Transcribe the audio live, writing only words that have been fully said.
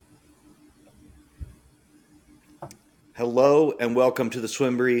Hello and welcome to the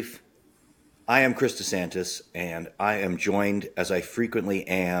Swim Brief. I am Chris DeSantis, and I am joined, as I frequently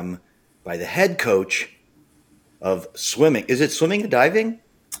am, by the head coach of swimming. Is it swimming and diving?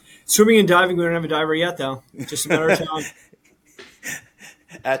 Swimming and diving, we don't have a diver yet, though. Just a matter of time.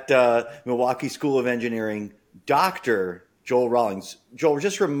 At Milwaukee School of Engineering, Dr. Joel Rawlings. Joel,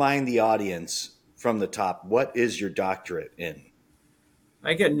 just remind the audience from the top, what is your doctorate in?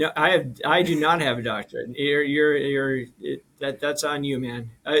 I do not have a doctorate. That's on you,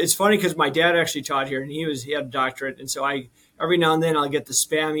 man. It's funny because my dad actually taught here, and he had a doctorate, and so I every now and then I'll get the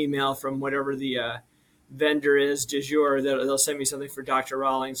spam email from whatever the vendor is du jour. They'll send me something for Dr.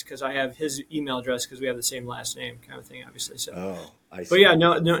 Rawlings because I have his email address because we have the same last name, kind of thing, obviously. So, Oh, I but see. yeah,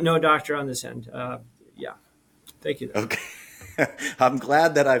 no doctor on this end. Yeah, thank you though. Okay. I'm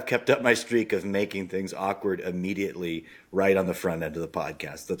glad that I've kept up my streak of making things awkward immediately right on the front end of the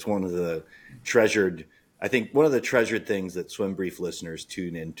podcast. That's one of the treasured, I think, one of the treasured things that Swim Brief listeners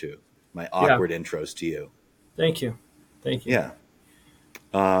tune into, my Yeah, awkward intros to you. thank you, thank you. Yeah.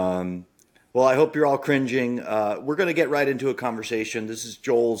 Um, well, I hope you're all cringing. We're going to get right into a conversation. This is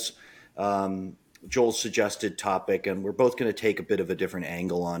Joel's suggested topic, and we're both going to take a bit of a different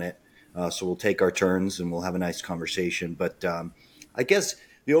angle on it. So we'll take our turns and we'll have a nice conversation. But I guess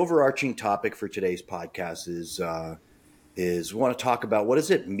the overarching topic for today's podcast is we want to talk about what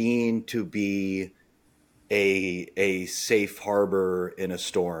does it mean to be a safe harbor in a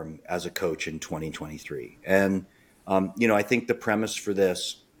storm as a coach in 2023. And I think the premise for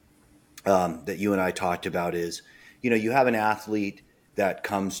this that you and I talked about is, you have an athlete that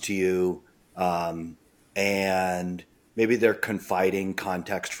comes to you and maybe they're confiding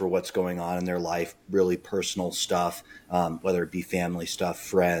context for what's going on in their life, really personal stuff, whether it be family stuff,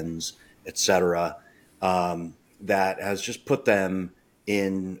 friends, etc., that has just put them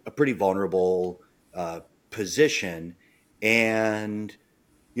in a pretty vulnerable position. And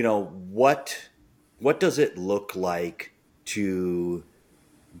what does it look like to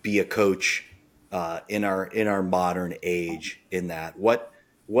be a coach in our modern age? In that, what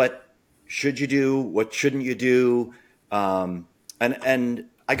should you do? What shouldn't you do? And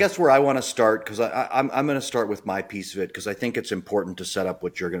I guess where I want to start, because I'm going to start with my piece of it, because I think it's important to set up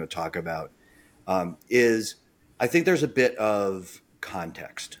what you're going to talk about. Is I think there's a bit of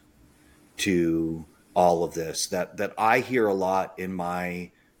context to all of this that I hear a lot in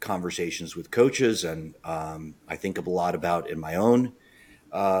my conversations with coaches, and I think a lot about in my own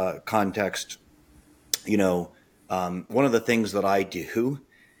context. One of the things that I do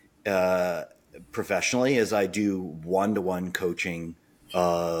uh, professionally is I do one-to-one coaching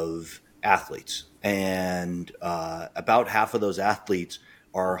of athletes, and about half of those athletes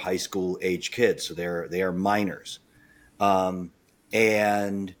are high school age kids, so they are minors,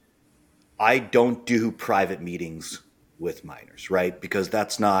 and I don't do private meetings with minors, right? Because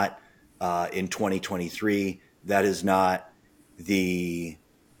that's not in 2023. That is not the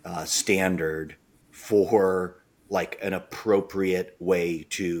standard for like an appropriate way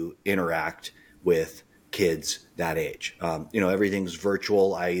to interact with kids that age. Everything's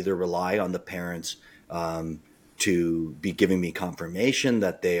virtual. I either rely on the parents to be giving me confirmation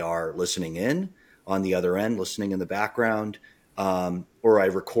that they are listening in on the other end, listening in the background, or I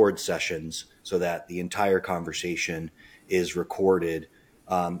record sessions so that the entire conversation is recorded.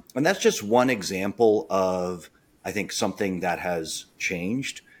 And that's just one example of, I think, something that has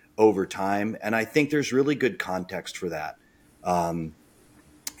changed over time. And I think there's really good context for that. I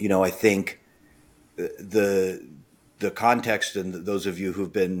think the context, and those of you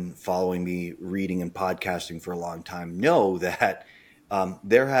who've been following me reading and podcasting for a long time know that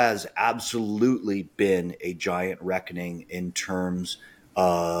there has absolutely been a giant reckoning in terms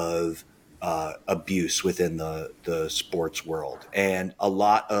of abuse within the sports world, and a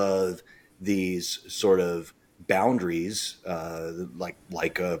lot of these sort of boundaries,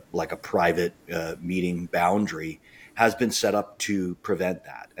 like a private meeting boundary, has been set up to prevent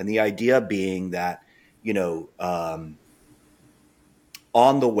that. And the idea being that you know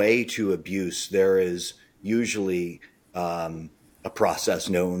on the way to abuse, there is usually a process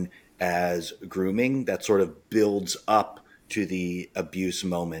known as grooming that sort of builds up to the abuse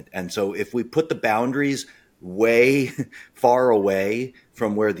moment. And so if we put the boundaries way far away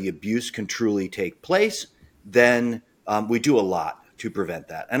from where the abuse can truly take place, then we do a lot to prevent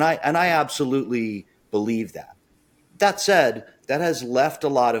that. And I absolutely believe that. That said, that has left a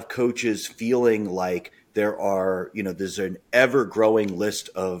lot of coaches feeling like there's an ever growing list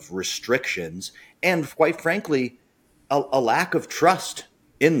of restrictions and, quite frankly, a lack of trust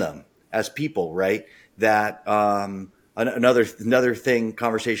in them as people, right? That Another thing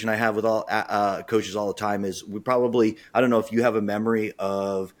conversation I have with all coaches all the time is we probably I don't know if you have a memory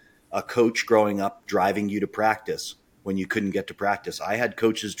of a coach growing up driving you to practice when you couldn't get to practice. I had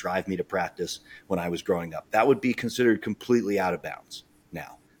coaches drive me to practice when I was growing up. That would be considered completely out of bounds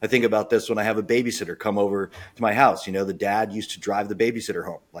now. I think about this when I have a babysitter come over to my house. You know, the dad used to drive the babysitter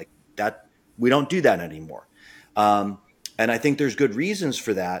home like that. We don't do that anymore. Um, and I think there's good reasons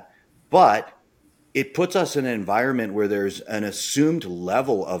for that, but it puts us in an environment where there's an assumed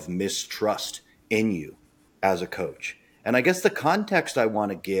level of mistrust in you as a coach. And I guess the context I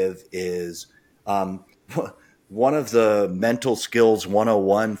want to give is um, one of the mental skills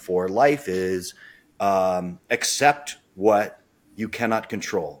 101 for life is accept what you cannot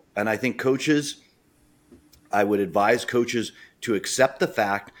control. And I think I would advise coaches to accept the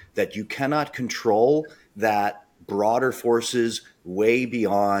fact that you cannot control that broader forces way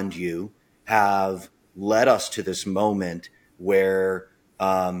beyond you have led us to this moment where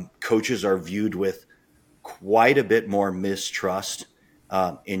coaches are viewed with quite a bit more mistrust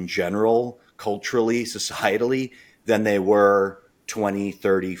in general, culturally, societally, than they were 20,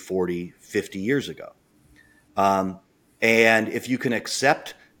 30, 40, 50 years ago. Um, and if you can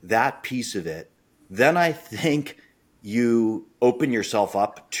accept that piece of it, then I think you open yourself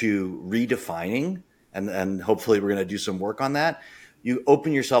up to redefining, and hopefully we're going to do some work on that. You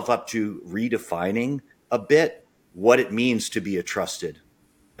open yourself up to redefining a bit what it means to be a trusted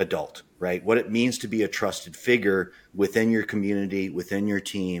adult, right? What it means to be a trusted figure within your community, within your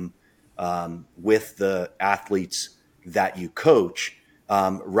team, with the athletes that you coach,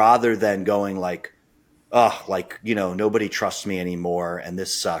 rather than going like, oh, like, you know, nobody trusts me anymore and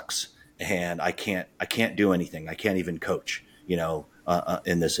this sucks and I can't do anything. I can't even coach, you know,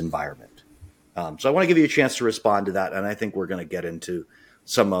 in this environment. So I want to give you a chance to respond to that. And I think we're going to get into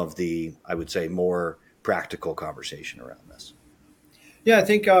some of the, I would say, more practical conversation around this. Yeah, I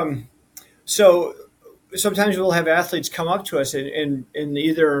think so. Sometimes we'll have athletes come up to us and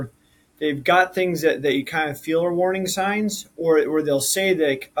either they've got things that you kind of feel are warning signs, or they'll say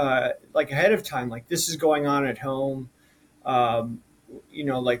like ahead of time, like this is going on at home. Um,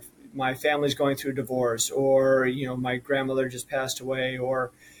 like my family's going through a divorce, or my grandmother just passed away,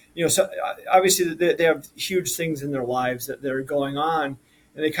 or so obviously they have huge things in their lives that are going on,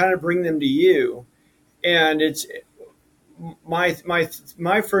 and they kind of bring them to you, and it's my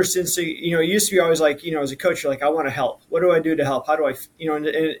first instinct, it used to be always like, as a coach, you're like, I want to help. What do I do to help? How do I, and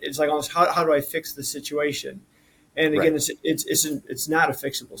it's like almost how do I fix the situation? And again, Right. it's not a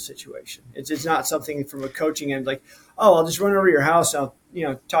fixable situation. It's not something from a coaching end like, oh, I'll just run over to your house. I'll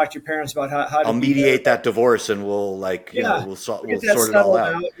talk to your parents about how to I'll be better. mediate that divorce and we'll like, you know, Yeah, we'll we'll get that sort it all settled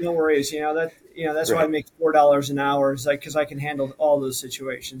out. out. No worries. That's why I Right. make $4 an hour. Is like because I can handle all those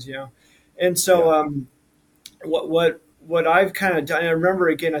situations. And so Yeah. what I've kind of done. I remember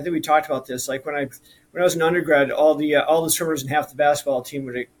again. I think we talked about this. Like when I was an undergrad, all the swimmers and half the basketball team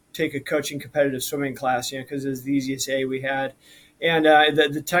would take a coaching competitive swimming class. Because it was the easiest A we had, and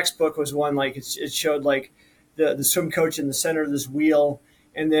the textbook was one like it showed like the swim coach in the center of this wheel,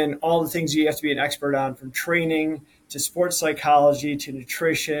 and then all the things you have to be an expert on, from training to sports psychology to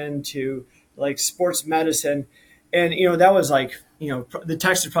nutrition to like sports medicine. And that was like the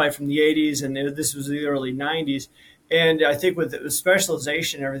text is probably from the 80s, and this was the early 90s. And I think with the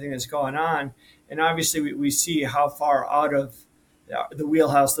specialization and everything that's going on, and obviously we see how far out of the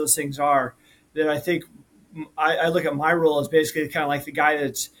wheelhouse those things are, that I think I look at my role as basically kind of like the guy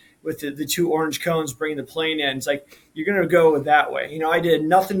that's with the two orange cones bringing the plane in. It's like, you're going to go that way. I did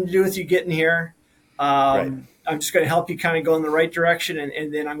nothing to do with you getting here. Right. I'm just going to help you kind of go in the right direction,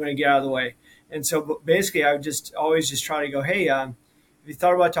 and then I'm going to get out of the way. And so basically, I would just always just try to go, hey, have you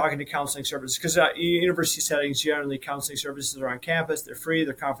thought about talking to counseling services? Because university settings, generally counseling services are on campus, they're free,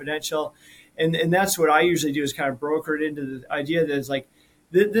 they're confidential. And that's what I usually do, is kind of broker it into the idea that it's like,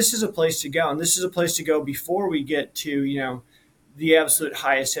 this is a place to go, and this is a place to go before we get to the absolute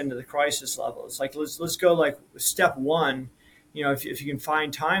highest end of the crisis level. It's like let's go like step one. If you can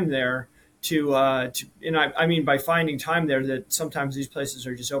find time there to and I mean by finding time there, that sometimes these places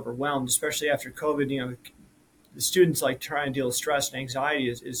are just overwhelmed, especially after COVID. The students like trying to deal with stress and anxiety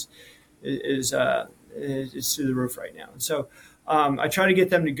is through the roof right now. And so I try to get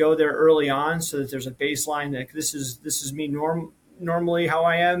them to go there early on, so that there's a baseline that this is me normally how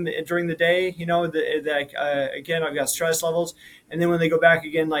I am during the day. Again, I've got stress levels, and then when they go back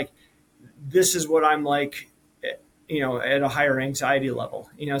again, like this is what I'm like, at a higher anxiety level.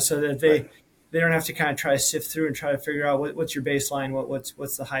 So that Right. they don't have to kind of try to sift through and try to figure out what's your baseline,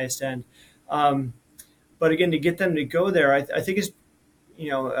 what's the highest end. But again, to get them to go there, I think is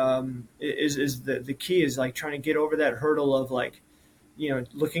is the key is like trying to get over that hurdle of like,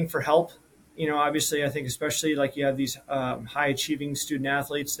 looking for help. Obviously, I think especially like you have these high achieving student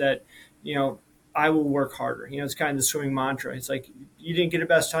athletes that, you know, I will work harder. It's kind of the swimming mantra. It's like you didn't get a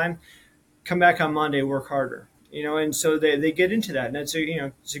best time, come back on Monday, work harder. And so they get into that, and that's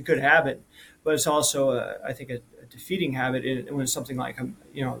it's a good habit, but it's also I think a defeating habit when it's something like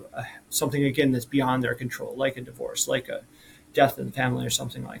something again that's beyond their control, like a divorce, like a death in the family, or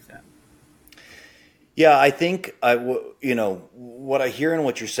something like that. Yeah, I think what I hear in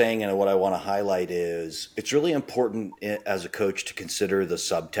what you're saying and what I want to highlight is it's really important as a coach to consider the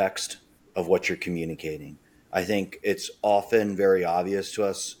subtext of what you're communicating. I think it's often very obvious to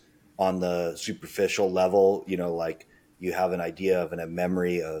us on the superficial level, like you have an idea of and a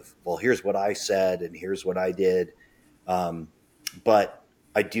memory of, well, here's what I said and here's what I did. Um, but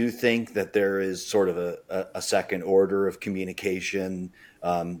I do think that there is sort of a second order of communication.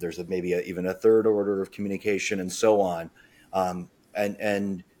 There's maybe even a third order of communication, and so on.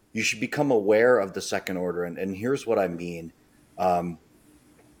 And you should become aware of the second order. And here's what I mean,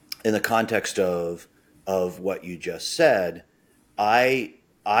 in the context of what you just said. I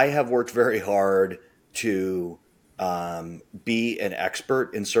I have worked very hard to be an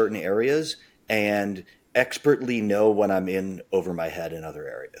expert in certain areas and expertly know when I'm in over my head in other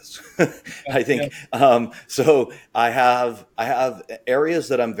areas. I Yeah, think so. I have areas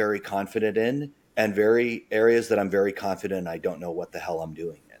that I'm very confident in, and very areas that I'm very confident I don't know what the hell I'm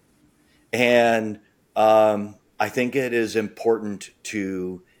doing in. And I think it is important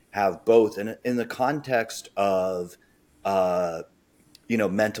to have both. And in the context of uh,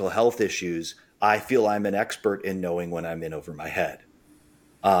 mental health issues, I feel I'm an expert in knowing when I'm in over my head,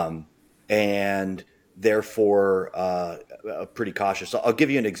 um, and therefore pretty cautious. I'll give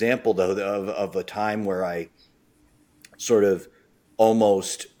you an example though of a time where I sort of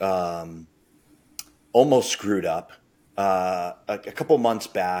almost almost screwed up. A couple months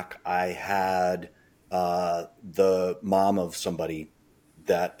back, I had the mom of somebody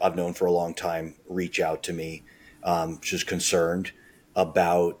that I've known for a long time reach out to me. She was concerned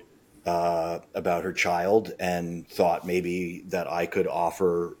about about her child and thought maybe that I could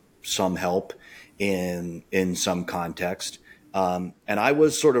offer some help in some context. And I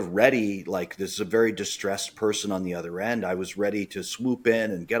was sort of ready, like this is a very distressed person on the other end. I was ready to swoop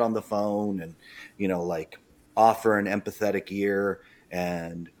in and get on the phone and, like offer an empathetic ear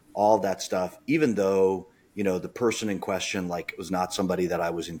and all that stuff, even though, the person in question, like, was not somebody that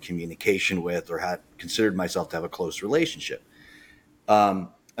I was in communication with or had considered myself to have a close relationship.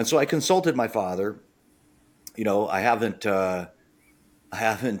 And so I consulted my father. I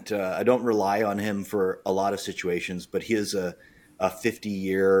don't rely on him for a lot of situations, but he is a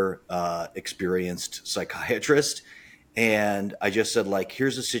 50-year experienced psychiatrist. And I just said, like,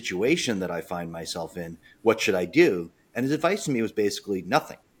 here's a situation that I find myself in. What should I do? And his advice to me was basically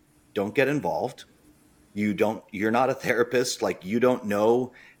nothing. Don't get involved. You're not a therapist. Like, you don't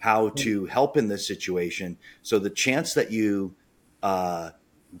know how to help in this situation. So the chance that you uh,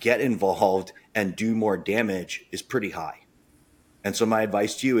 get involved and do more damage is pretty high. And so my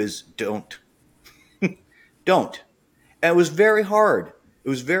advice to you is don't. And it was very hard. It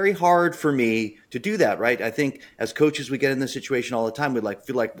was very hard for me to do that, right? I think as coaches, we get in this situation all the time. We like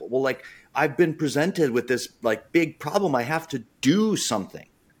feel like, well, like I've been presented with this like big problem. I have to do something.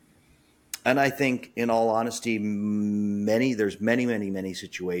 And I think, in all honesty, there's many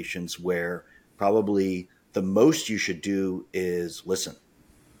situations where probably the most you should do is listen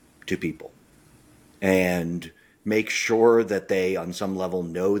to people and make sure that they on some level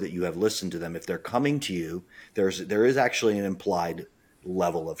know that you have listened to them. If they're coming to you, there is actually an implied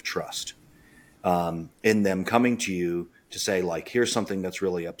level of trust in them coming to you to say, like, here's something that's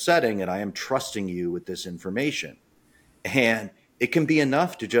really upsetting and I am trusting you with this information. And it can be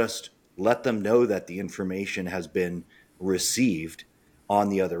enough to just let them know that the information has been received on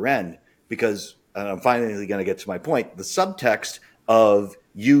the other end. Because, and I'm finally going to get to my point, the subtext of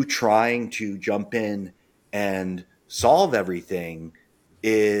you trying to jump in and solve everything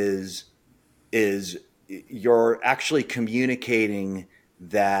is is you're actually communicating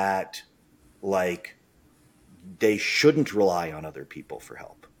that, like, they shouldn't rely on other people for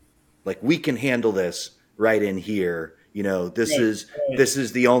help. Like, we can handle this right in here. This right, is right. this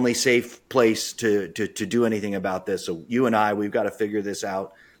is the only safe place to do anything about this. So you and I, we've got to figure this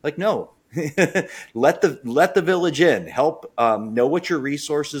out. Like, no, let the village in. Help, know what your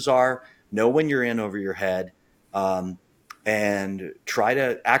resources are. Know when you're in over your head, um, and try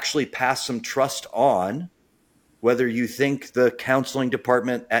to actually pass some trust on. Whether you think the counseling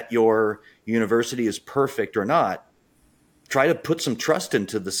department at your university is perfect or not, try to put some trust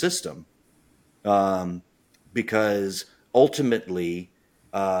into the system, um, because ultimately,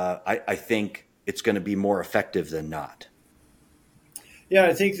 I think it's going to be more effective than not. Yeah,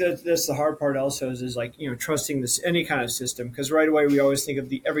 I think that that's the hard part. Also, is like trusting this any kind of system, because right away we always think of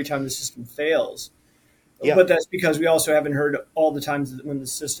the every time the system fails, Yeah, but that's because we also haven't heard all the times when the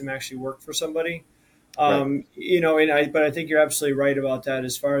system actually worked for somebody. right, But I think you're absolutely right about that.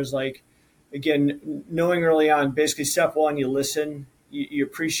 As far as like, again, knowing early on, basically step one, you listen, you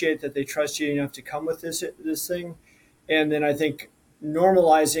appreciate that they trust you enough to come with this thing, and then I think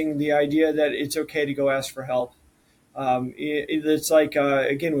normalizing the idea that it's okay to go ask for help. It's like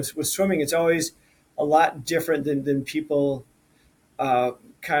again with swimming, it's always a lot different than people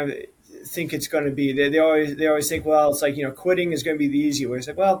kind of think it's going to be. They always think, well, it's like quitting is going to be the easy way. It's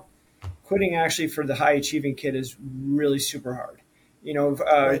like, well, quitting actually for the high achieving kid is really super hard. You know,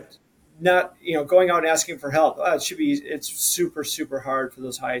 right. not going out and asking for help. It's super hard for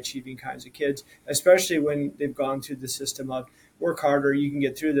those high achieving kinds of kids, especially when they've gone through the system of work harder, you can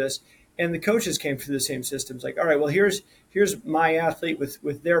get through this. And the coaches came through the same systems. Like, all right, well, here's my athlete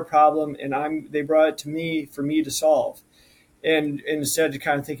with their problem, and they brought it to me for me to solve. And instead of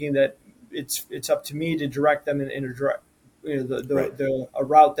kind of thinking that it's up to me to direct them in a direct Right. a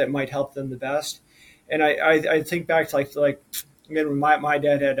route that might help them the best. And I think back to like again when my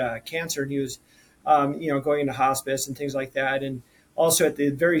dad had cancer, and he was going into hospice and things like that. And also at the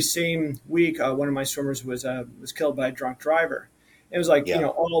very same week, one of my swimmers was killed by a drunk driver. It was like Yeah.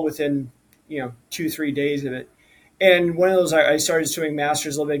 all within 2-3 days of it. And one of those, I started swimming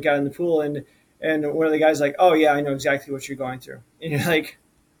masters a little bit, got in the pool, and one of the guys like, oh yeah, I know exactly what you're going through. And you're like,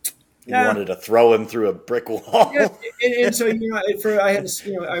 You yeah. wanted to throw him through a brick Yeah, wall. and so I had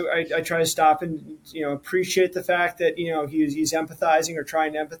to I try to stop and appreciate the fact that he's empathizing or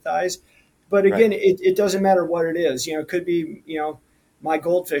trying to empathize, but Right. again it doesn't matter what it is. It could be my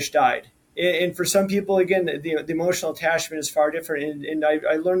goldfish died, and for some people again the emotional attachment is far different. And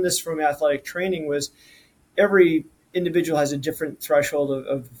I learned this from athletic training was every individual has a different threshold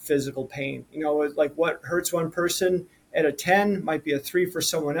of physical pain. Like what hurts one person at a 10 might be a 3 for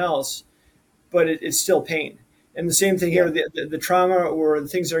someone else, but it's still pain. And the same thing Yeah. here, the trauma or the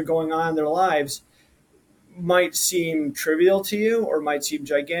things that are going on in their lives might seem trivial to you or might seem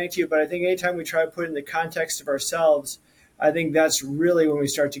gigantic to you. But I think anytime we try to put it in the context of ourselves, I think that's really when we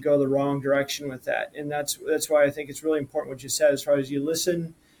start to go the wrong direction with that. And that's why I think it's really important what you said as far as you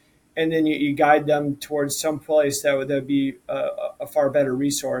listen and then you guide them towards some place that would be a far better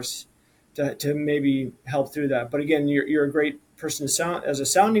resource to maybe help through that. But again, you're a great person to sound as a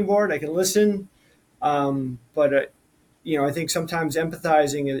sounding board. I can listen, but I think sometimes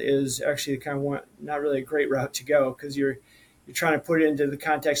empathizing is actually kind of not really a great route to go because you're trying to put it into the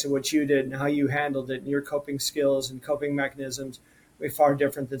context of what you did and how you handled it and your coping skills and coping mechanisms way far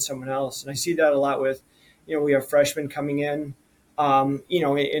different than someone else. And I see that a lot with, we have freshmen coming in,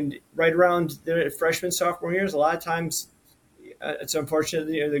 and right around the freshman sophomore years, a lot of times it's unfortunate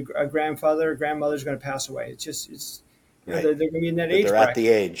that, the grandfather or grandmother is going to pass away. It's Right. they're going to be in that They're age at bracket. the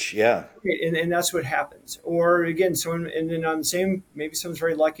age. Yeah. And that's what happens. Or again, someone, and then on the same, maybe someone's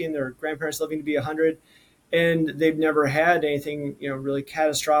very lucky and their grandparents living to be 100, and they've never had anything, really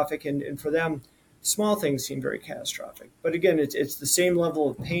catastrophic. And for them, small things seem very catastrophic. But again, it's the same level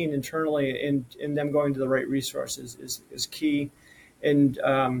of pain internally, and them going to the right resources is key. And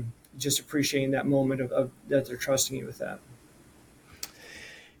just appreciating that moment of that they're trusting you with that.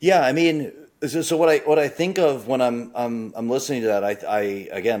 Yeah. I mean, so what I think of when I'm listening to that, I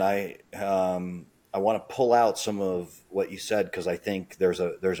again, I want to pull out some of what you said because I think there's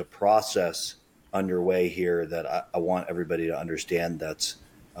a process underway here that I want everybody to understand that's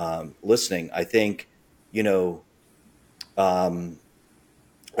listening. I think, you know, um,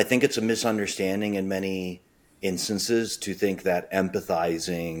 I think it's a misunderstanding in many instances to think that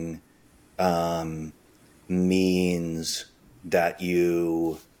empathizing um, means that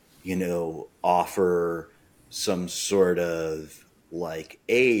offer some sort of like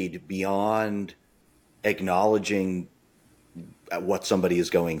aid beyond acknowledging what somebody is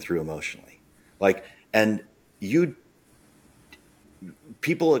going through emotionally. Like, and you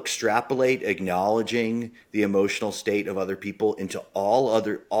people extrapolate acknowledging the emotional state of other people into all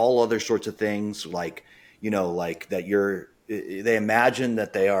other sorts of things, like, like that they imagine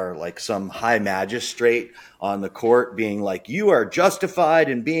that they are like some high magistrate on the court being like, you are justified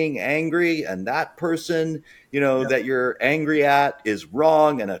in being angry, and that person, Yeah. that you're angry at is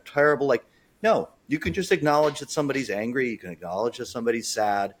wrong and a terrible, like, no, you can just acknowledge that somebody's angry, you can acknowledge that somebody's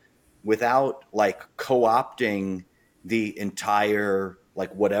sad without like co-opting the entire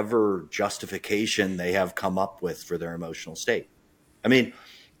like whatever justification they have come up with for their emotional state. I mean,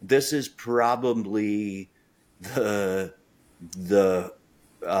 this is probably the the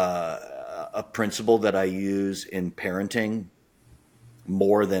a principle that I use in parenting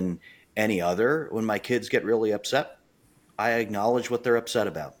more than any other. When my kids get really upset, I acknowledge what they're upset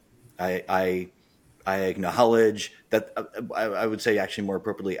about. I I, I acknowledge that. I would say actually more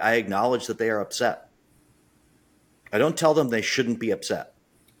appropriately, I acknowledge that they are upset. I don't tell them they shouldn't be upset.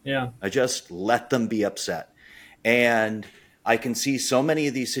 Yeah. I just let them be upset. And I can see so many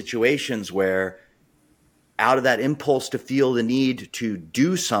of these situations where out of that impulse to feel the need to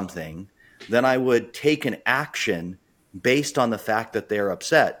do something, then I would take an action based on the fact that they're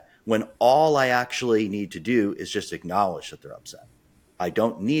upset when all I actually need to do is just acknowledge that they're upset. I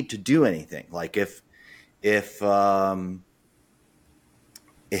don't need to do anything. Like if if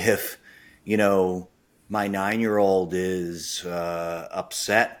you know my 9-year old is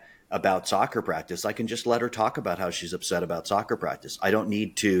upset about soccer practice, I can just let her talk about how she's upset about soccer practice. I don't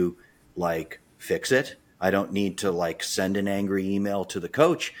need to like fix it. I don't need to like send an angry email to the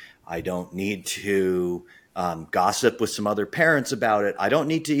coach. I don't need to gossip with some other parents about it. I don't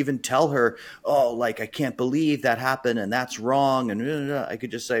need to even tell her, oh, like I can't believe that happened and that's wrong. And I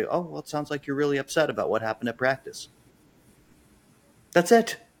could just say, oh, well, it sounds like you're really upset about what happened at practice. That's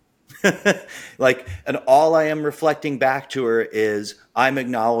it. Like, and all I am reflecting back to her is I'm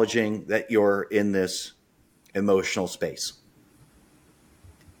acknowledging that you're in this emotional space.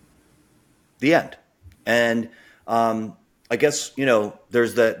 The end. And I guess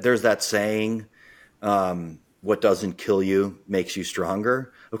there's that saying, "What doesn't kill you makes you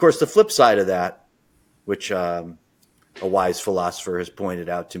stronger." Of course, the flip side of that, which a wise philosopher has pointed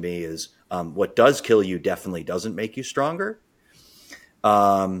out to me, is what does kill you definitely doesn't make you stronger.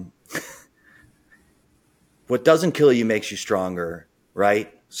 Um, what doesn't kill you makes you stronger,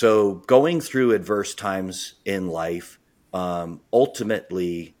 right? So going through adverse times in life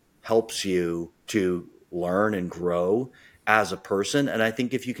ultimately helps you to learn and grow as a person. And I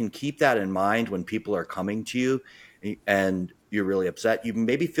think if you can keep that in mind when people are coming to you and you're really upset, you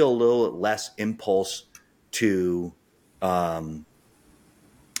maybe feel a little less impulse to um,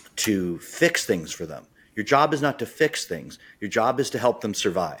 to fix things for them. Your job is not to fix things. Your job is to help them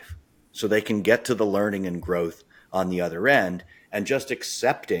survive so they can get to the learning and growth on the other end. And just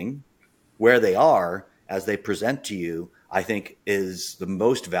accepting where they are as they present to you, I think is the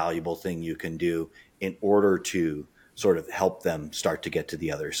most valuable thing you can do in order to sort of help them start to get to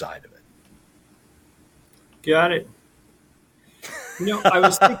the other side of Got it. I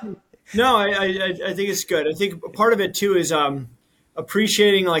was thinking. No, I think it's good. I think part of it too is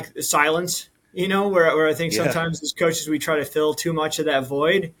appreciating like the silence. Where I think it. Yeah, sometimes as coaches we try to fill too much of that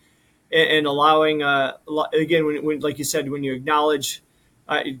void, and allowing again when like you said, when you acknowledge,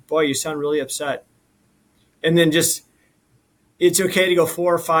 boy, you sound really upset, and then just it's okay to go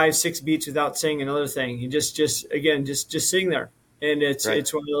 4 or 5, 6 beats without saying another thing. You just again just sitting there, and it's right.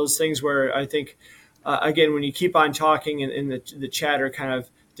 it's one of those things where I think again when you keep on talking and the chatter kind of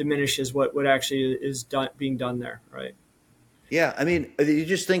diminishes what actually is being done there, right? Yeah, I mean, you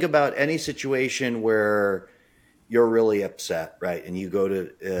just think about any situation where you're really upset, right? And you go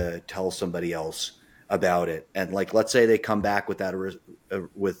to tell somebody else about it, and like, let's say they come back with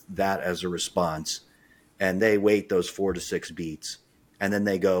that as a response, and they wait those 4 to 6 beats, and then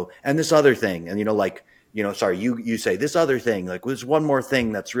they go, and this other thing, and sorry, you say this other thing, like there's one more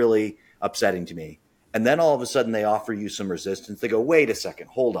thing that's really upsetting to me, and then all of a sudden they offer you some resistance. They go, wait a second,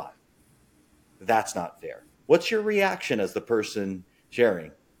 hold on, that's not fair. What's your reaction as the person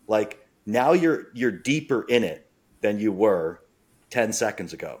sharing? Like now you're deeper in it than you were 10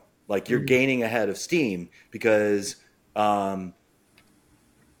 seconds ago. Like you're Mhm. gaining ahead of steam because um,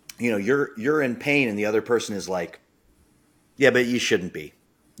 you're in pain and the other person is like, yeah, but you shouldn't be.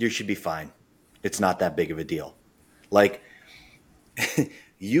 You should be fine. It's not that big of a deal. Like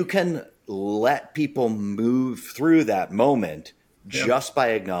you can let people move through that moment Yeah. just by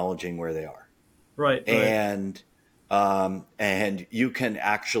acknowledging where they are. Right. Right. And you can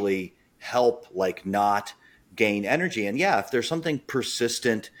actually help like not gain energy. And yeah, if there's something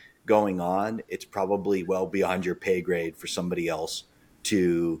persistent going on, it's probably well beyond your pay grade for somebody else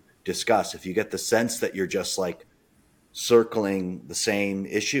to discuss. If you get the sense that you're just like circling the same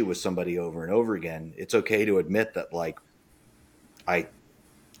issue with somebody over and over again, it's okay to admit that like i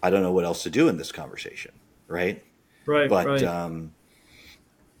I don't know what else to do in this conversation, right? Right. but Right. um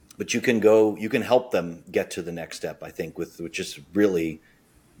but you can help them get to the next step, I think, with which is really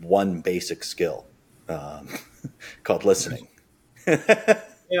one basic skill um, called listening.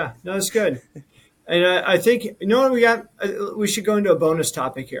 Yeah. No, it's good. And I think you know what we got. We should go into a bonus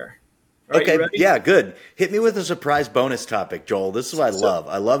topic here. All right, you Okay, ready? yeah, good. Hit me with a surprise bonus topic, Joel. This is what I So, love.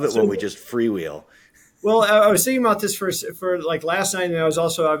 I love it when we so just freewheel. well, I was thinking about this for like last night, and I was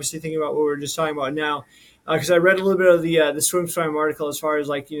also obviously thinking about what we were just talking about now, because I read a little bit of the swim swam article as far as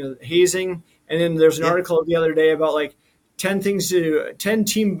like hazing, and then there's an Yeah. article the other day about like 10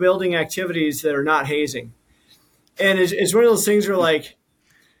 team building activities that are not hazing, and it's one of those things where like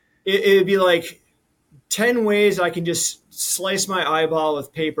it'd be like 10 ways I can just slice my eyeball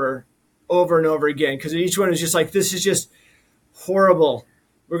with paper over and over again because each one is just like this is just horrible.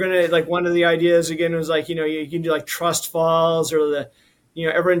 We're gonna like one of the ideas again was like you can do like trust falls or the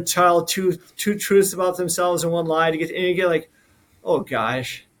everyone tell two truths about themselves and one lie to get and you get like oh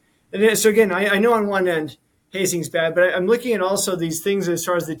gosh. And then, so again I know on one end hazing's bad, but I'm looking at also these things as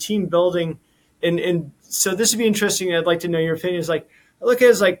far as the team building and so this would be interesting. I'd like to know your opinion. Is like I look at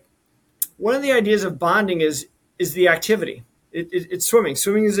it as like one of the ideas of bonding is the activity. It's swimming.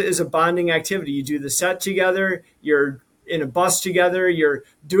 Swimming is a bonding activity. You do the set together. You're in a bus together. You're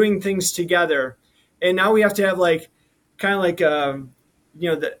doing things together. And now we have to have like kind of like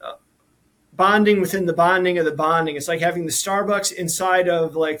the bonding within the bonding of the bonding. It's like having the Starbucks inside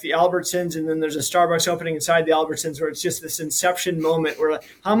of like the Albertsons, and then there's a Starbucks opening inside the Albertsons, where it's just this inception moment. Where like,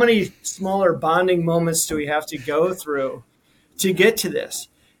 how many smaller bonding moments do we have to go through to get to this?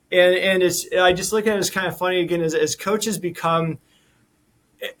 And it's I just look at it as kind of funny again as coaches become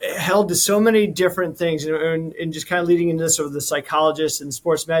held to so many different things and just kind of leading into this of the psychologists and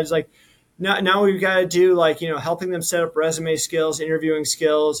sports med is like now we've got to do like helping them set up resume skills, interviewing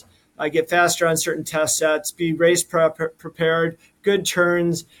skills, get faster on certain test sets, be race prepared, good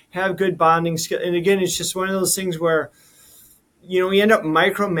turns, have good bonding skills. And again, it's just one of those things where we end up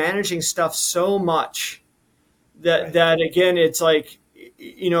micromanaging stuff so much that Right. that again it's like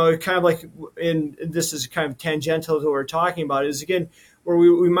kind of like and this is kind of tangential to what we're talking about is again where we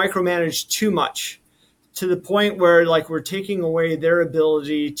micromanage too much to the point where like we're taking away their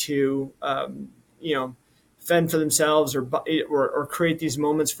ability to fend for themselves or create these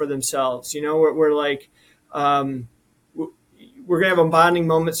moments for themselves. We're like we're going to have a bonding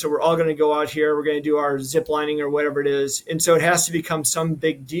moment, so we're all going to go out here, we're going to do our zip lining or whatever it is, and so it has to become some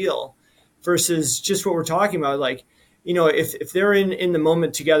big deal versus just what we're talking about. Like if they're in the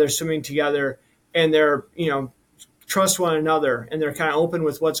moment together, swimming together, and they're trust one another and they're kind of open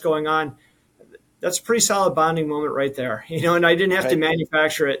with what's going on, that's a pretty solid bonding moment right there. And I didn't have to Right.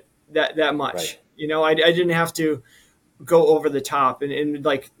 manufacture it that Right. much. I didn't have to go over the top and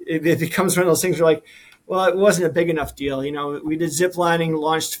like it becomes one of those things where like, well, it wasn't a big enough deal. We did zip lining,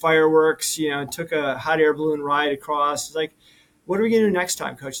 launched fireworks, took a hot air balloon ride across. It's like, what are we going to do next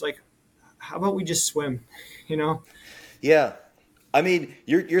time, coach? Like, how about we just swim, you know? Yeah. I mean,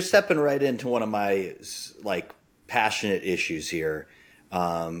 you're stepping right into one of my like passionate issues here,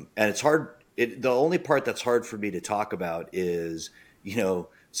 and it's hard. The only part that's hard for me to talk about is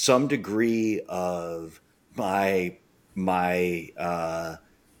some degree of my my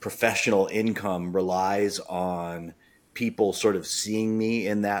professional income relies on people sort of seeing me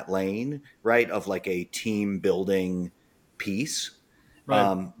in that lane, right? Of like a team building piece.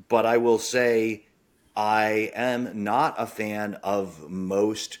 Right. But I will say I am not a fan of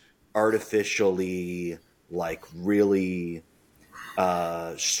most artificially, like really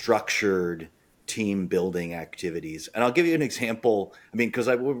structured team building activities. And I'll give you an example. I mean, because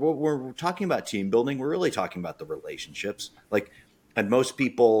we're talking about team building, we're really talking about the relationships. Like, and most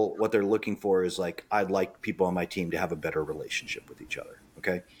people, what they're looking for is like, I'd like people on my team to have a better relationship with each other.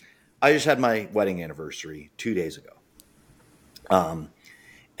 Okay. I just had my wedding anniversary 2 days ago.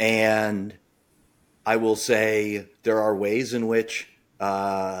 And I will say there are ways in which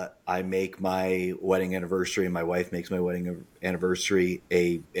I make my wedding anniversary and my wife makes my wedding anniversary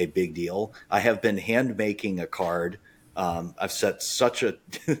a big deal. I have been hand making a card. I've set such a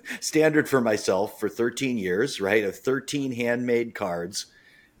standard for myself for 13 years, right? Of 13 handmade cards.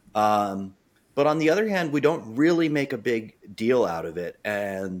 Um, but on the other hand, we don't really make a big deal out of it.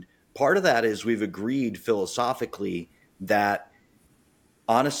 And part of that is we've agreed philosophically that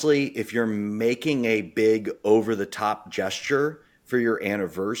honestly, if you're making a big over the top gesture for your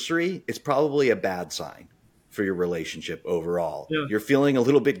anniversary, it's probably a bad sign for your relationship overall. Yeah. You're feeling a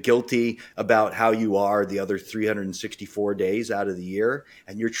little bit guilty about how you are the other 364 days out of the year,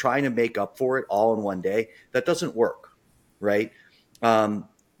 and you're trying to make up for it all in one day. That doesn't work, right? Um,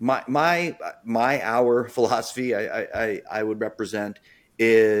 my our philosophy I would represent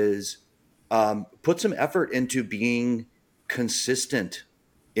is put some effort into being consistent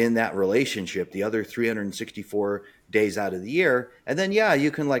in that relationship the other 364 days out of the year. And then, yeah, you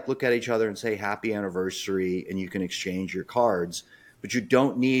can like look at each other and say happy anniversary and you can exchange your cards, but you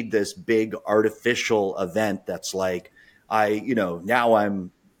don't need this big artificial event that's like, now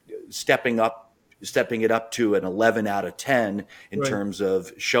I'm stepping up, stepping it up to an 11 out of 10 in Right. terms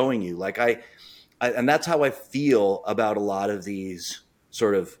of showing you like and that's how I feel about a lot of these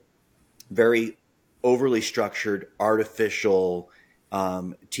sort of very overly structured, artificial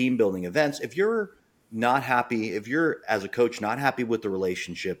team building events. If you're not happy, if you're as a coach not happy with the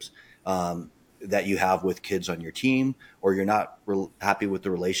relationships that you have with kids on your team, or you're not happy with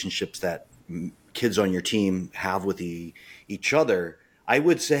the relationships that kids on your team have with each other, I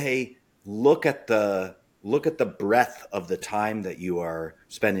would say look at the breadth of the time that you are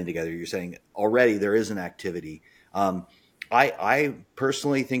spending together. You're saying already there is an activity. I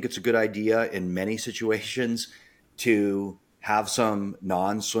personally think it's a good idea in many situations to have some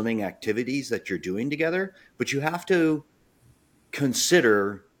non-swimming activities that you're doing together, but you have to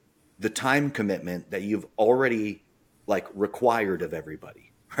consider the time commitment that you've already like required of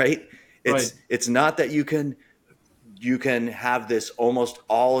everybody, right? Right. It's not that you can have this almost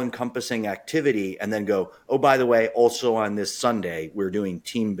all-encompassing activity and then go, oh, by the way, also on this Sunday we're doing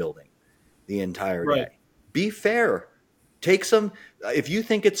team building the entire Right. day. Be fair. Take some, if you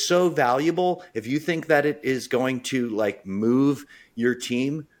think it's so valuable, if you think that it is going to like move your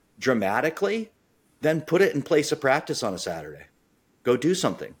team dramatically, then put it in place of practice on a Saturday. Go do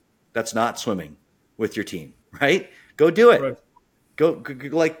something that's not swimming with your team, right? Go do it. Right. Go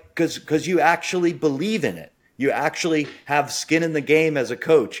like because you actually believe in it. You actually have skin in the game as a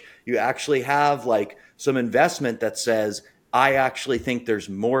coach. You actually have like some investment that says, I actually think there's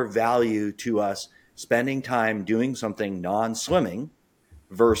more value to us spending time doing something non-swimming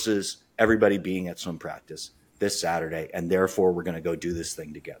versus everybody being at swim practice this Saturday, and therefore we're going to go do this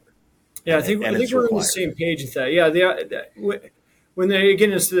thing together, Yeah, and I think it's we're on the required. same page with that. Yeah, when they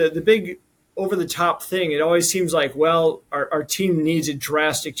again it's the big over the top thing. It always seems like, well, our team needs a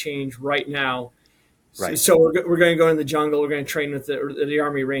drastic change right now. So, Right, so we're going to go in the jungle. We're going to train with the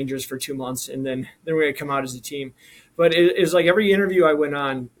Army Rangers for 2 months, and then we're going to come out as a team. But it's like every interview I went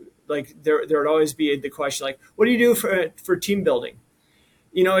on, like there would always be the question like, what do you do for team building?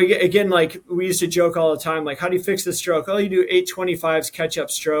 Again, like we used to joke all the time, like, how do you fix the stroke? Oh, you do 825s catch up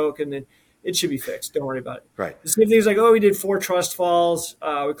stroke, and then it should be fixed. Don't worry about it. right, The same thing is like, oh, we did 4 trust falls.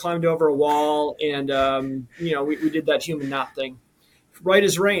 We climbed over a wall, and we did that human knot thing. Right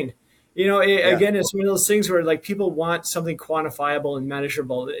as rain. yeah, Again, it's one of those things where like people want something quantifiable and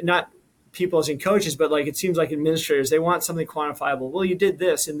measurable. Not people as in coaches, but like it seems like administrators, they want something quantifiable. Well, you did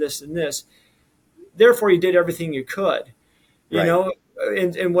this and this and this, therefore you did everything you could. you right, know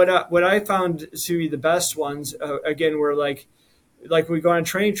and what I found to be the best ones, again, were like we go on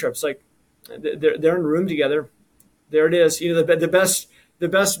training trips, like they're in a room together. There it is. The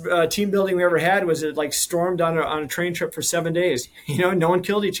best team building we ever had was it like stormed on a training trip for 7 days. No one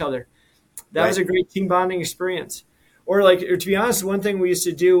killed each other. That was right, a great team bonding experience. Or to be honest, one thing we used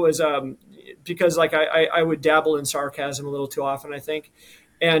to do was, because like I would dabble in sarcasm a little too often, I think.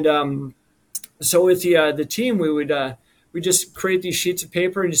 And so with the team, we just create these sheets of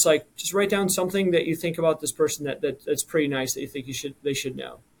paper and just write down something that you think about this person that's pretty nice, that you think they should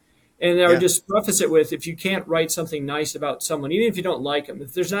know. And I would yeah, just preface it with, if you can't write something nice about someone, even if you don't like them,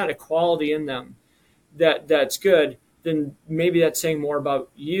 if there's not a quality in them that's good, then maybe that's saying more about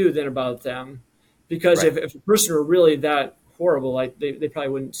you than about them. Because right, if a person were really that horrible, like they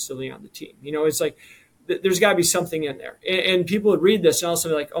probably wouldn't still be on the team. It's like there's got to be something in there, and people would read this and also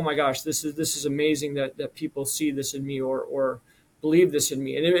be like, oh my gosh, this is amazing that people see this in me, or believe this in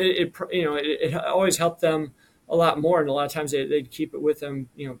me, and it always helped them a lot more, and a lot of times they'd keep it with them,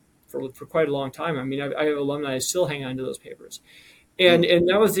 for quite a long time. I mean, I have alumni that still hang on to those papers, and mm, and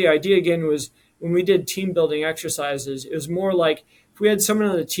that was the idea. Again, was when we did team building exercises, it was more like if we had someone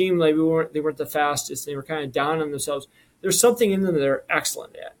on the team, like they weren't the fastest, they were kind of down on themselves. There's something in them that they're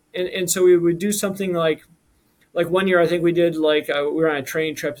excellent at, and so we would do something like one year I think we did, like we were on a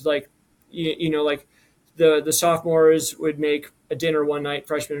training trip, like like the sophomores would make a dinner one night,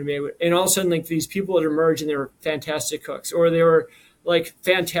 freshmen would make, and all of a sudden like these people would emerge and they were fantastic cooks, or they were like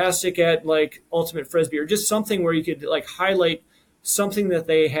fantastic at like ultimate frisbee, or just something where you could like highlight something that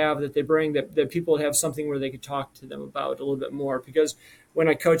they have, that they bring, that people would have something where they could talk to them about a little bit more. Because when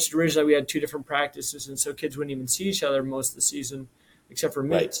I coached originally, we had 2 different practices, and so kids wouldn't even see each other most of the season except for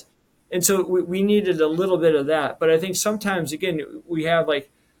right, meets. And so we needed a little bit of that. But I think sometimes, again, we have like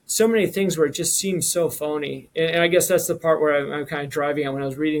so many things where it just seems so phony. And I guess that's the part where I'm kind of driving at when I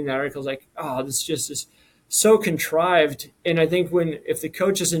was reading that article. I was like, oh, this just is so contrived. And I think if the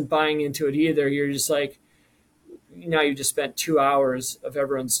coach isn't buying into it either, you're just like, now you just spent 2 hours of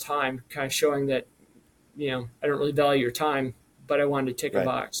everyone's time kind of showing that, I don't really value your time, but I wanted to tick a Right.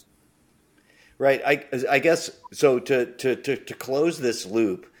 box. Right. I guess so. To close this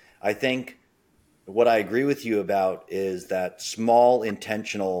loop, I think what I agree with you about is that small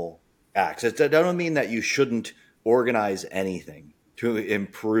intentional acts. I don't mean that you shouldn't organize anything to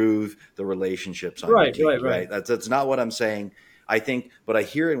improve the relationships on your Right, right, teams, right. right? That's not what I'm saying. I think what I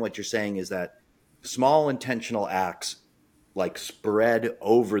hear in what you're saying is that small intentional acts like spread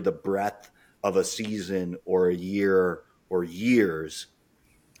over the breadth of a season or a year or years,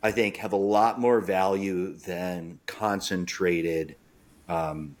 I think have a lot more value than concentrated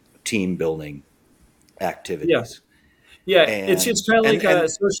team building Yeah. activities. Yeah, it's And kind of and like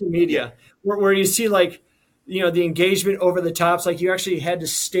and social yeah, media where you see like the engagement over the tops. Like you actually had to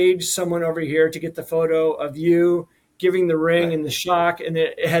stage someone over here to get the photo of you giving the ring right. and the shock, and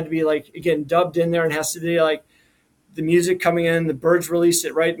it had to be like again dubbed in there and has to be like the music coming in, the birds released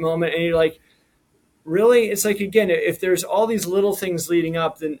at right moment, and you're like, really? It's like again, if there's all these little things leading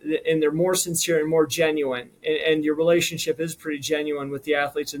up, then and they're more sincere and more genuine, and your relationship is pretty genuine with the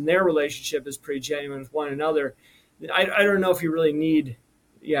athletes, and their relationship is pretty genuine with one another. I don't know if you really need,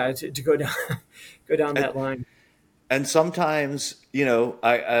 yeah, to go down go down And, that line. and sometimes,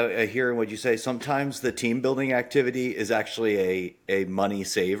 I hear what you say. Sometimes the team building activity is actually a money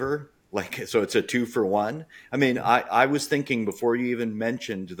saver. Like, so it's a two for one. I mean, I was thinking before you even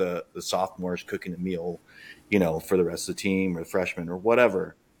mentioned the sophomores cooking a meal, for the rest of the team or the freshmen or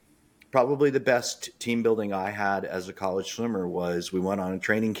whatever. Probably the best team building I had as a college swimmer was we went on a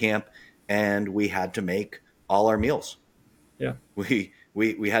training camp and we had to make all our meals. Yeah,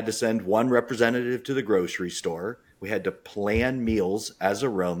 We had to send one representative to the grocery store. We had to plan meals as a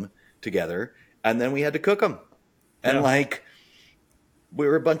room together, and then we had to cook them. And yeah. like we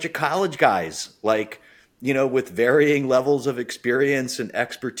were a bunch of college guys, like with varying levels of experience and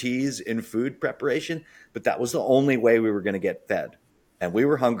expertise in food preparation, but that was the only way we were going to get fed, and we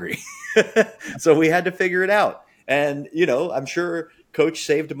were hungry. So we had to figure it out. And I'm sure coach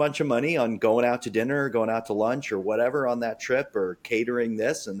saved a bunch of money on going out to dinner, or going out to lunch or whatever on that trip, or catering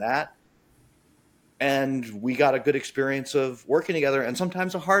this and that. And we got a good experience of working together, and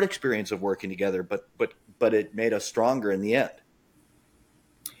sometimes a hard experience of working together, but it made us stronger in the end.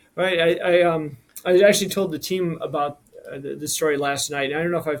 Right. I actually told the team about the story last night. I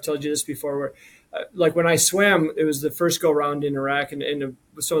don't know if I've told you this before. Where like when I swam, it was the first go round in Iraq, and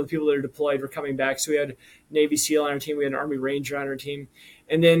some of the people that are deployed were coming back. So we had Navy SEAL on our team, we had an Army Ranger on our team,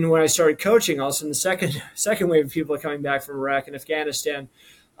 and then when I started coaching, all of a sudden the second wave of people are coming back from Iraq and Afghanistan.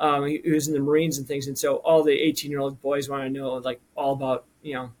 He was in the Marines and things, and so all the 18-year-old boys want to know like all about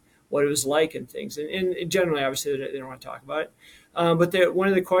what it was like and things, and generally, obviously, they don't want to talk about it. But one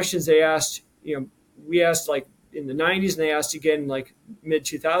of the questions they asked, we asked like in the 90s, and they asked again like mid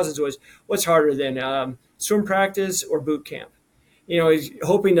 2000s was, what's harder than swim practice or boot camp? He's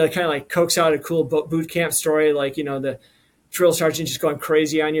hoping to kind of like coax out a cool boot camp story, like the drill sergeant just going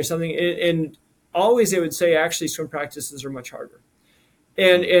crazy on you or something. And always they would say actually swim practices are much harder.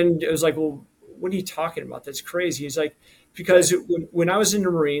 And it was like, well, what are you talking about? That's crazy. He's like, because Right. when I was in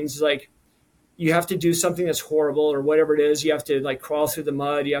the Marines, like you have to do something that's horrible or whatever it is. You have to like crawl through the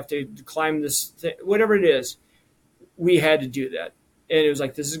mud. You have to climb this thing, whatever it is. We had to do that. And it was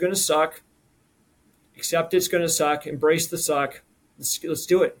like, this is going to suck. Accept it's going to suck. Embrace the suck. Let's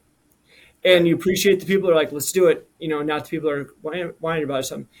do it. And Right. you appreciate the people that are like, let's do it. Not the people that are whining about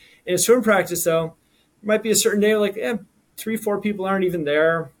something. In a swim practice, though, there might be a certain day like, 3, 4 people aren't even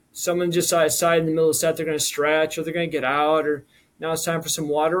there. Someone just decided in the middle of the set they're going to stretch or they're going to get out or now it's time for some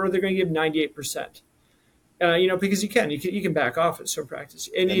water or they're going to give 98%. Because you can back off at swim practice.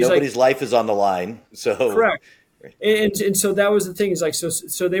 And And he's like, nobody's life is on the line. So, correct. And so that was the thing. Is like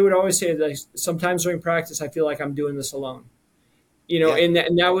so they would always say like sometimes during practice I feel like I'm doing this alone. yeah. And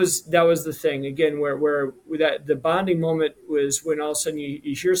that was the thing again where that the bonding moment was when all of a sudden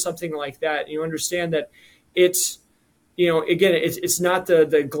you hear something like that and you understand that it's again it's not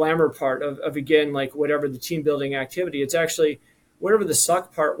the glamour part of again like whatever the team building activity. It's actually whatever the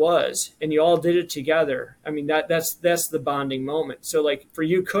suck part was and you all did it together. I mean that's the bonding moment. So like for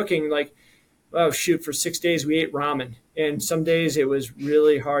you cooking, like, oh shoot, for 6 days we ate ramen, and some days it was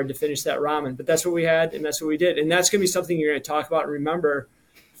really hard to finish that ramen, but that's what we had and that's what we did. And that's going to be something you're going to talk about and remember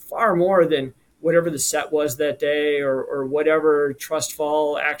far more than whatever the set was that day or whatever trust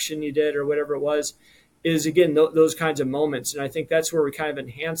fall action you did or whatever it was. Is again those kinds of moments. And I think that's where we kind of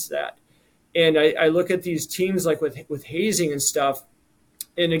enhance that. And I look at these teams like with hazing and stuff,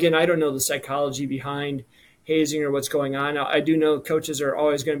 and again I don't know the psychology behind hazing or what's going on. Now, I do know coaches are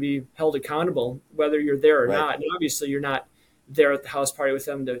always going to be held accountable, whether you're there or Right. not. And obviously, you're not there at the house party with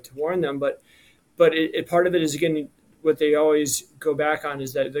them to warn them. But part of it is, again, what they always go back on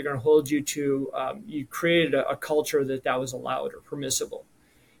is that they're going to hold you to you created a culture that was allowed or permissible.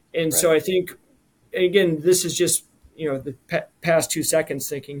 And so Right. I think, and again, this is just the past 2 seconds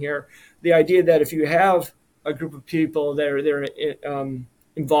thinking here. The idea that if you have a group of people that are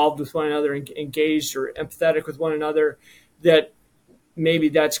involved with one another, engaged or empathetic with one another, that maybe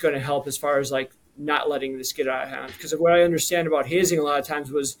that's going to help as far as like not letting this get out of hand. Because what I understand about hazing a lot of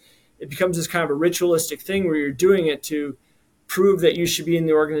times was it becomes this kind of a ritualistic thing where you're doing it to prove that you should be in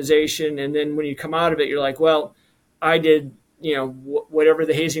the organization, and then when you come out of it, you're like, well, I did whatever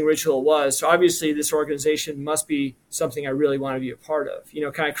the hazing ritual was. So obviously, this organization must be something I really want to be a part of.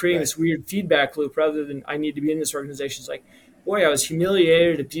 Kind of creating Right. this weird feedback loop rather than I need to be in this organization. It's like, boy, I was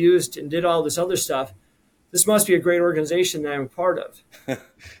humiliated, abused, and did all this other stuff. This must be a great organization that I'm a part of.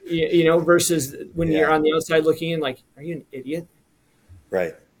 Versus when you're Yeah. on the outside looking in, like, are you an idiot?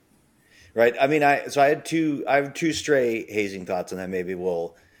 Right. Right. I mean, I have two stray hazing thoughts, and then maybe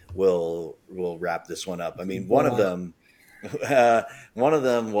we'll wrap this one up. I mean, Go one of on. them, uh, one of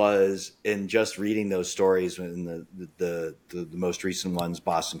them was in just reading those stories in the most recent ones,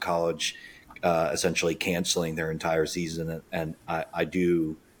 Boston College essentially canceling their entire season, and I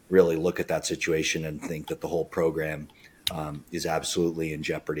do really look at that situation and think that the whole program is absolutely in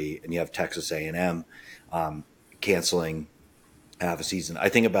jeopardy. And you have Texas A&M canceling half a season. I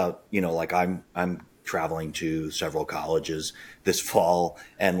think about, like I'm traveling to several colleges this fall,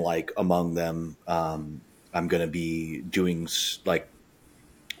 and like among them, I'm going to be doing like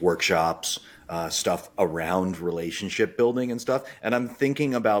workshops, stuff around relationship building and stuff. And I'm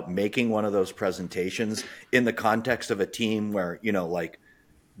thinking about making one of those presentations in the context of a team where, like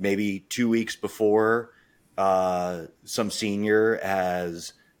maybe 2 weeks before, some senior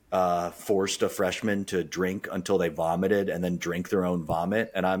has forced a freshman to drink until they vomited and then drink their own vomit.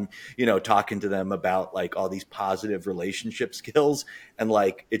 And I'm, talking to them about like all these positive relationship skills. And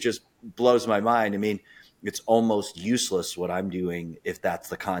like, it just blows my mind. I mean, it's almost useless what I'm doing if that's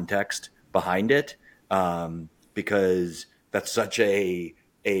the context behind it, because that's such a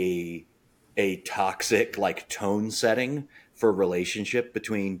toxic like tone setting for relationship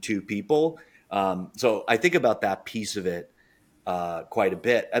between two people. So I think about that piece of it quite a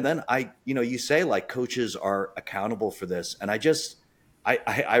bit. And then you say like coaches are accountable for this, and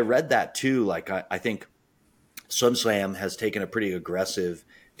I read that too. Like I think SumSlam has taken a pretty aggressive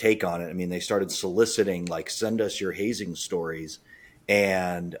take on it. I mean, they started soliciting like send us your hazing stories.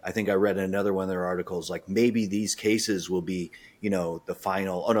 And I think I read in another one of their articles, like maybe these cases will be, the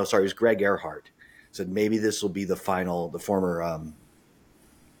final. Oh no, sorry, it was Greg Earhart said maybe this will be the final. The former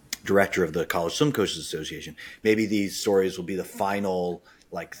director of the College Swim Coaches Association. Maybe these stories will be the final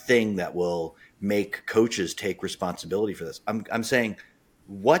like thing that will make coaches take responsibility for this. I'm saying,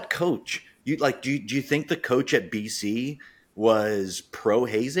 what coach? You like? Do you think the coach at BC was pro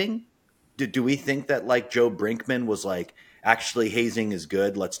hazing? Do we think that like Joe Brinkman was like, actually hazing is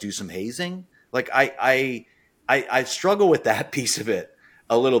good, let's do some hazing? Like I struggle with that piece of it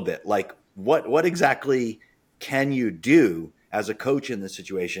a little bit. Like what exactly can you do as a coach in this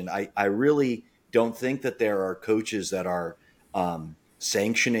situation? I really don't think that there are coaches that are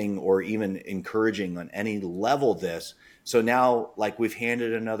sanctioning or even encouraging on any level this. So now, like, we've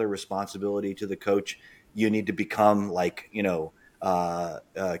handed another responsibility to the coach. You need to become like, capable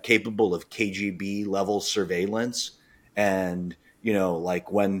of KGB level surveillance. And,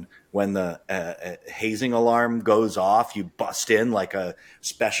 like when the hazing alarm goes off, you bust in like a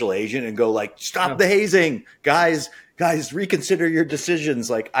special agent and go like, stop Yeah. the hazing, guys, reconsider your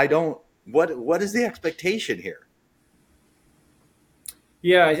decisions. Like, what is the expectation here?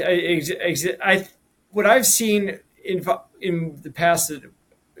 Yeah, what I've seen in the past,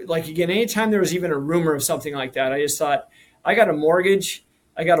 like again, anytime there was even a rumor of something like that, I just thought, I got a mortgage,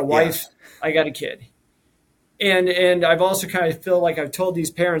 I got a wife, Yes. I got a kid, and I've also kind of feel like I've told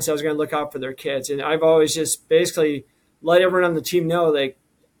these parents I was going to look out for their kids, and I've always just basically let everyone on the team know like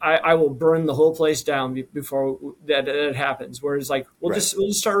I will burn the whole place down before that happens. Whereas like Right. we'll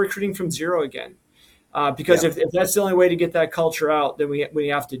just start recruiting from zero again. Because Yeah. if that's the only way to get that culture out, then we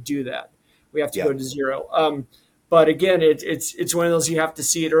have to do that. We have to Yeah. go to zero. But again, it's one of those you have to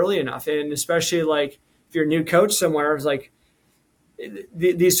see it early enough, and especially like if you're a new coach somewhere, it's like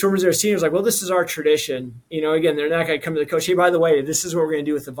these swimmers are seniors, like, well, this is our tradition. Again, they're not going to come to the coach. Hey, by the way, this is what we're going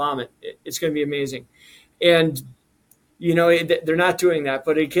to do with the vomit. It's going to be amazing, and they're not doing that.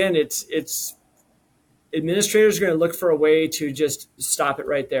 But again, it's administrators are going to look for a way to just stop it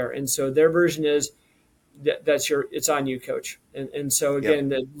right there, and so their version is it's on you, coach. And so Yep.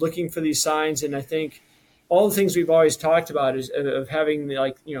 again, looking for these signs, and I think all the things we've always talked about is of having,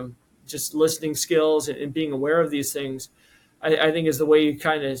 like, just listening skills and being aware of these things. I think is the way you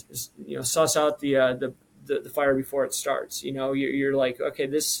kind of suss out the fire before it starts. You're like, okay,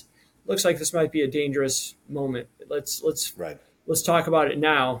 this looks like this might be a dangerous moment. Right. Let's talk about it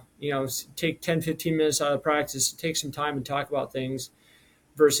now. Take 10-15 minutes out of practice, take some time and talk about things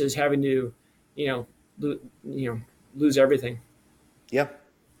versus having to, you know, lose everything. Yeah.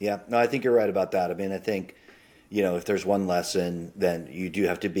 Yeah. No, I think you're right about that. I mean, I think, if there's one lesson, then you do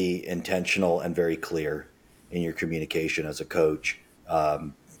have to be intentional and very clear in your communication as a coach,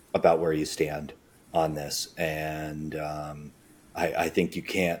 about where you stand on this. And I think you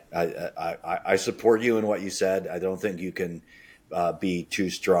can't. I support you in what you said. I don't think you can be too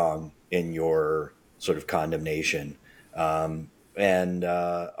strong in your sort of condemnation. And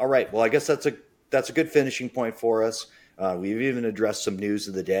all right, well, I guess that's a good finishing point for us. We've even addressed some news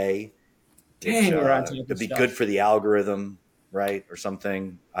of the day, which Dang, we're on top could of be good stuff. for the algorithm, right, or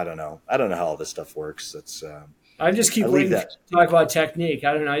something. I don't know. I don't know how all this stuff works. That's I just I keep leave waiting that. to talk about technique.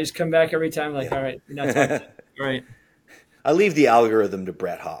 I don't know. I just come back every time like, all right, you're not talking. Yeah. All right. I leave the algorithm to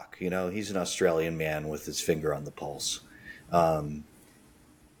Brett Hawk. He's an Australian man with his finger on the pulse. Um,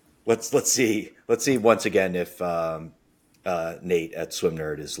 let's see once again if Nate at Swim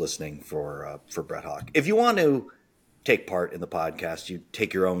Nerd is listening for Brett Hawk. If you want to take part in the podcast, you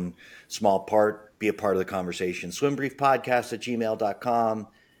take your own small part, be a part of the conversation. Swimbriefpodcast@gmail.com.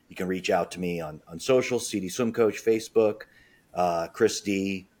 You can reach out to me on social, CD Swim Coach, Facebook, Chris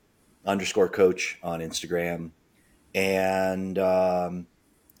D _coach on Instagram. And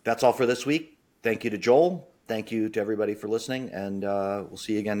that's all for this week. Thank you to Joel. Thank you to everybody for listening. And we'll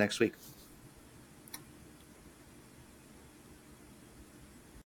see you again next week.